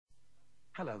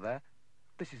Hello there.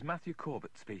 This is Matthew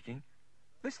Corbett speaking.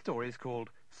 This story is called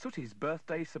Sooty's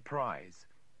Birthday Surprise.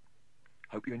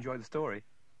 Hope you enjoy the story.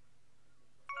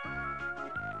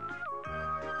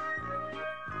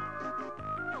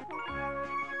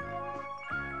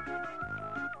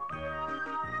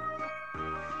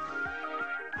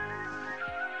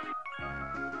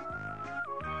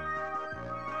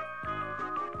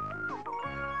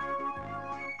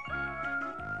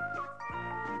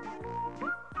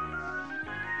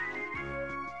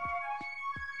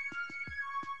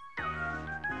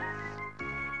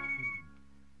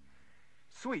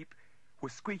 Sweep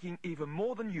was squeaking even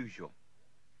more than usual.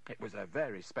 It was a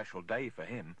very special day for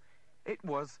him. It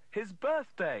was his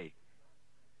birthday.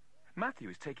 Matthew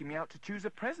is taking me out to choose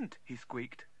a present, he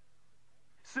squeaked.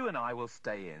 Sue and I will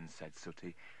stay in, said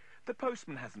Sooty. The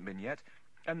postman hasn't been yet,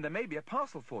 and there may be a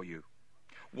parcel for you.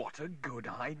 What a good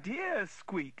idea,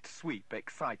 squeaked Sweep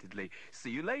excitedly.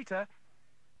 See you later.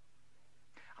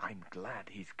 I'm glad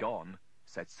he's gone,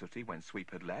 said Sooty when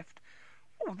Sweep had left.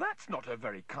 Oh, that's not a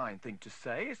very kind thing to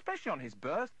say, especially on his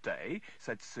birthday,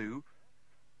 said Sue.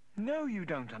 No, you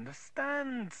don't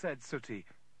understand, said Sooty.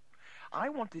 I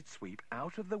wanted Sweep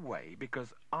out of the way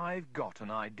because I've got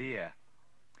an idea.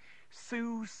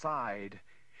 Sue sighed.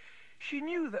 She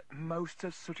knew that most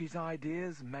of Sooty's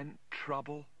ideas meant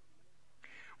trouble.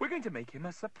 We're going to make him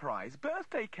a surprise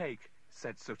birthday cake,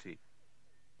 said Sooty.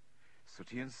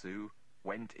 Sooty and Sue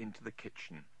went into the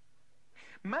kitchen.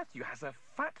 Matthew has a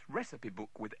fat recipe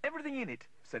book with everything in it,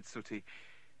 said Sooty.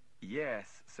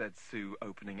 Yes, said Sue,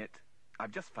 opening it.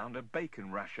 I've just found a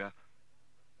bacon rasher.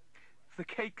 The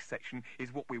cake section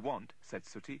is what we want, said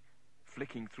Sooty,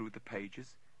 flicking through the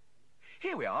pages.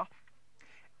 Here we are.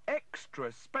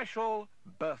 Extra special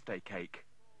birthday cake.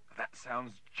 That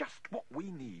sounds just what we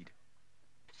need.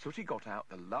 Sooty got out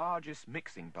the largest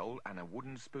mixing bowl and a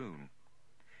wooden spoon.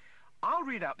 I'll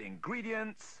read out the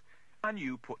ingredients and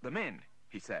you put them in,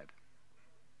 he said.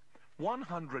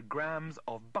 100 grams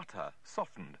of butter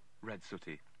softened, read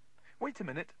Sooty. Wait a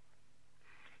minute.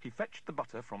 He fetched the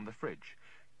butter from the fridge,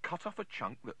 cut off a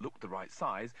chunk that looked the right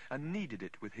size, and kneaded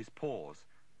it with his paws.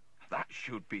 That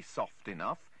should be soft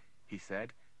enough, he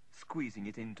said, squeezing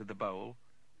it into the bowl.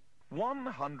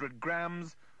 100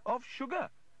 grams of sugar,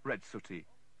 read Sooty.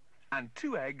 And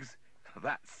 2 eggs,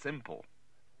 that's simple.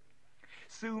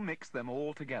 Sue mixed them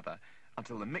all together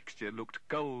until the mixture looked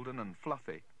golden and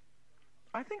fluffy.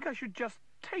 I think I should just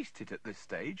taste it at this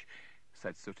stage,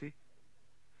 said Sooty.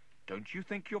 Don't you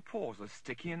think your paws are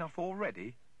sticky enough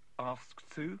already?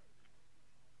 Asked Sue.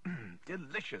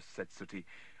 Delicious, said Sooty.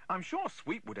 I'm sure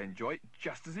Sweep would enjoy it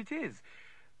just as it is.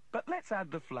 But let's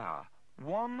add the flour,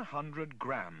 100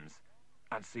 grams,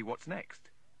 and see what's next.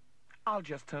 I'll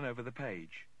just turn over the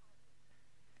page.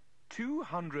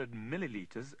 200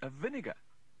 millilitres of vinegar,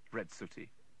 read Sooty.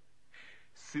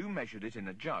 Sue measured it in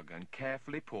a jug and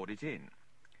carefully poured it in.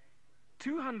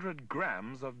 200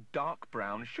 grams of dark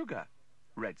brown sugar,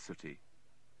 read Sooty.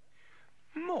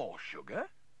 More sugar,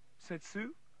 said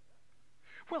Sue.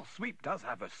 Well, Sweep does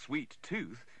have a sweet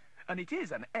tooth, and it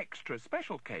is an extra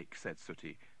special cake, said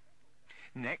Sooty.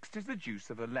 Next is the juice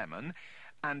of a lemon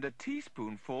and a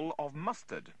teaspoonful of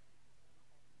mustard.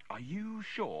 Are you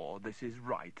sure this is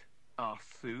right?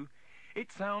 Asked Sue.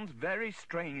 It sounds very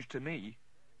strange to me.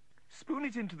 Spoon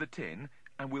it into the tin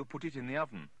and we'll put it in the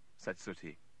oven, said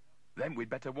Sooty. Then we'd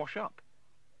better wash up.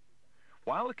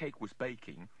 While the cake was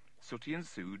baking, Sooty and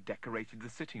Sue decorated the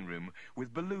sitting room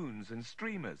with balloons and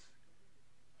streamers.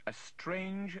 A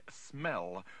strange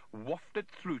smell wafted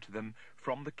through to them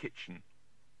from the kitchen.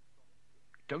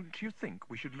 Don't you think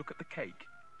we should look at the cake?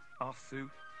 Asked Sue.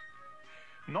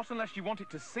 Not unless you want it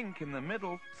to sink in the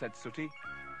middle, said Sooty.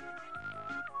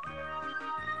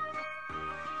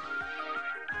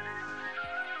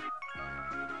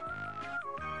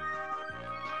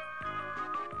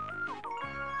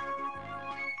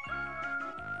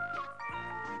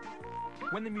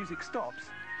 When the music stops,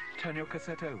 turn your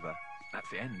cassette over. That's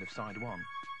the end of side 1.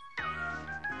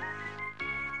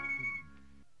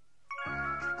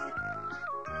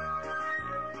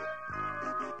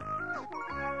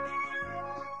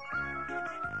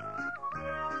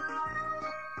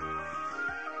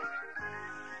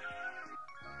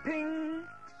 Ping!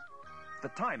 The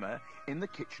timer in the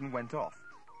kitchen went off.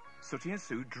 Sooty and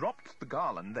Sue dropped the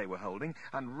garland they were holding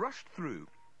and rushed through.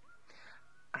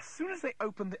 As soon as they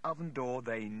opened the oven door,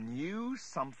 they knew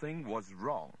something was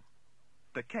wrong.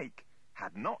 The cake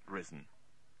had not risen.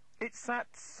 It sat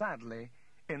sadly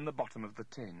in the bottom of the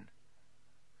tin.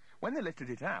 When they lifted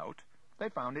it out, they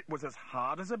found it was as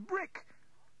hard as a brick.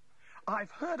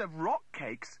 I've heard of rock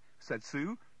cakes, said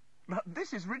Sue, but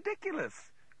this is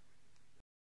ridiculous.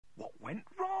 What went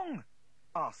wrong?"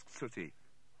 asked Sooty.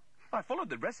 "I followed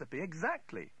the recipe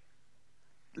exactly."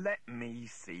 "Let me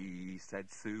see,"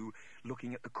 said Sue,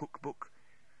 looking at the cookbook.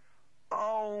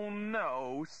 "Oh,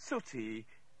 no, Sooty.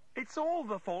 It's all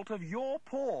the fault of your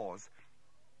paws."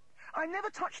 "I never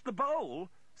touched the bowl,"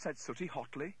 said Sooty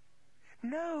hotly.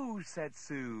 "No," said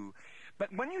Sue,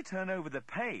 "but when you turn over the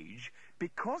page,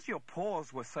 because your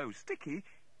paws were so sticky,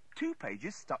 2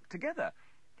 pages stuck together.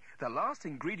 The last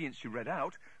ingredients you read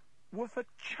out were for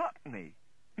chutney,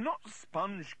 not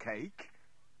sponge cake."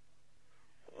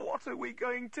 "What are we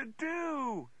going to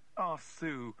do?" asked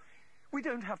Sue. "We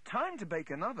don't have time to bake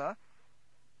another."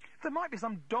 "There might be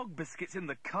some dog biscuits in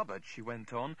the cupboard," she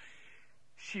went on.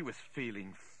 She was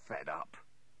feeling fed up.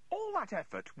 All that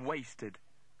effort wasted.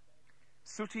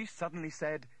 Sooty suddenly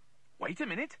said, "Wait a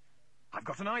minute. I've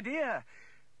got an idea."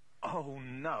 "Oh,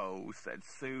 no," said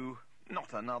Sue.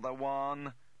 "Not another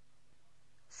one."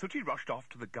 Sooty rushed off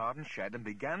to the garden shed and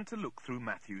began to look through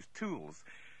Matthew's tools.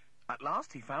 At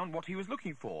last he found what he was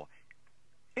looking for.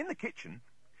 In the kitchen,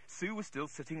 Sue was still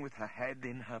sitting with her head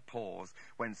in her paws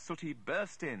when Sooty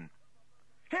burst in.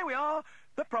 "Here we are!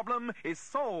 The problem is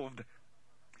solved."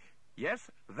 "Yes,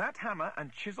 that hammer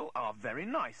and chisel are very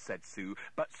nice," said Sue,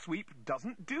 "but Sweep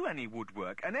doesn't do any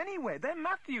woodwork, and anyway, they're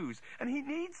Matthew's, and he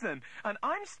needs them, and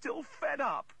I'm still fed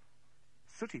up."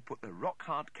 Sooty put the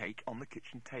rock-hard cake on the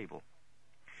kitchen table.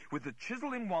 With the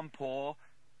chisel in one paw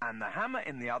and the hammer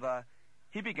in the other,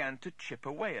 he began to chip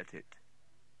away at it.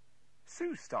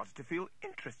 Sue started to feel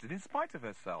interested in spite of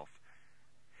herself.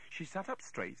 She sat up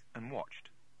straight and watched.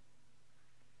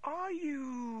 "Are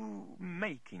you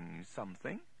making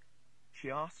something?" she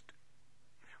asked.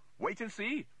 "Wait and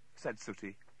see," said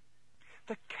Sooty.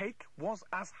 The cake was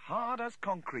as hard as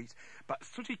concrete, but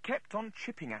Sooty kept on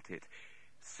chipping at it.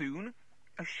 Soon,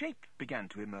 a shape began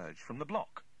to emerge from the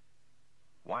block.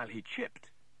 While he chipped,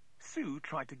 Sue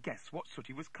tried to guess what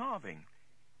Sooty was carving.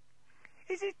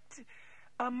 "Is it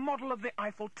a model of the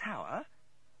Eiffel Tower?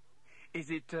 Is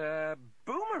it a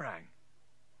boomerang?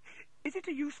 Is it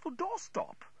a useful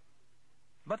doorstop?"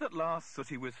 But at last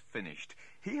Sooty was finished.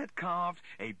 He had carved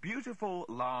a beautiful,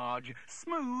 large,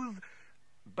 smooth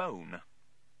bone.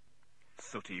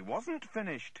 Sooty wasn't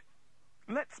finished.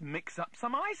 "Let's mix up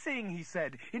some icing," he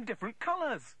said, "in different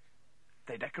colours."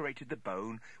 They decorated the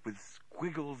bone with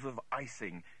squiggles of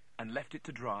icing and left it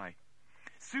to dry.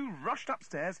 Sue rushed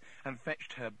upstairs and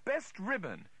fetched her best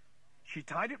ribbon. She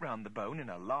tied it round the bone in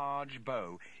a large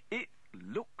bow. It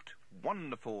looked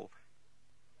wonderful.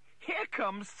 "Here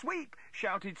comes Sweep!"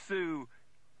 shouted Sue.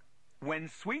 When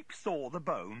Sweep saw the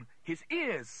bone, his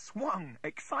ears swung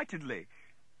excitedly.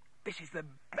 "This is the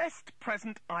best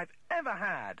present I've ever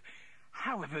had.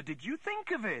 However did you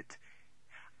think of it?"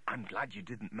 "I'm glad you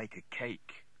didn't make a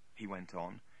cake," he went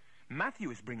on. "Matthew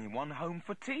is bringing one home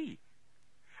for tea."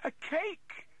 "A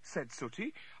cake?" said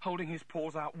Sooty, holding his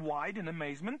paws out wide in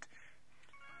amazement.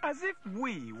 "As if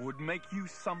we would make you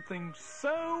something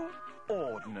so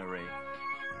ordinary."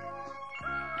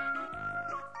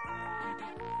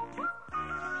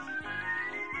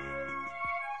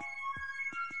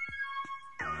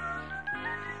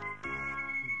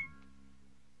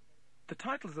 The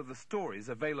titles of the stories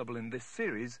available in this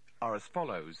series are as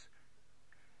follows: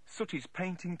 Sooty's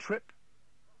Painting Trip,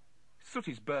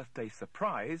 Sooty's Birthday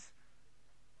Surprise,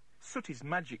 Sooty's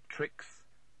Magic Tricks,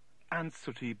 and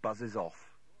Sooty Buzzes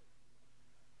Off.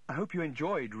 I hope you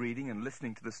enjoyed reading and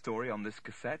listening to the story on this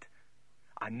cassette.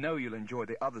 I know you'll enjoy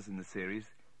the others in the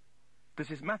series.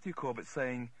 This is Matthew Corbett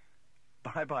saying,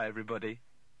 bye-bye, everybody.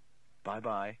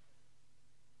 Bye-bye.